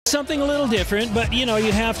something a little different, but you know,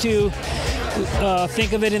 you have to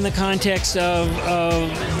think of it in the context of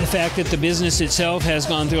the fact that the business itself has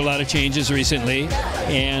gone through a lot of changes recently,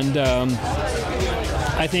 and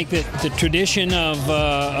I think that the tradition of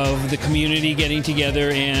the community getting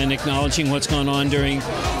together and acknowledging what's gone on during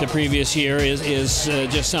the previous year is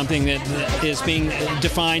just something that is being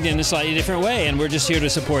defined in a slightly different way, and we're just here to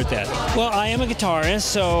support that. Well, I am a guitarist,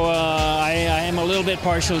 so I am a little bit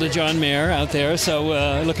partial to John Mayer out there,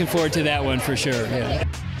 so looking forward to that one for sure. Yeah.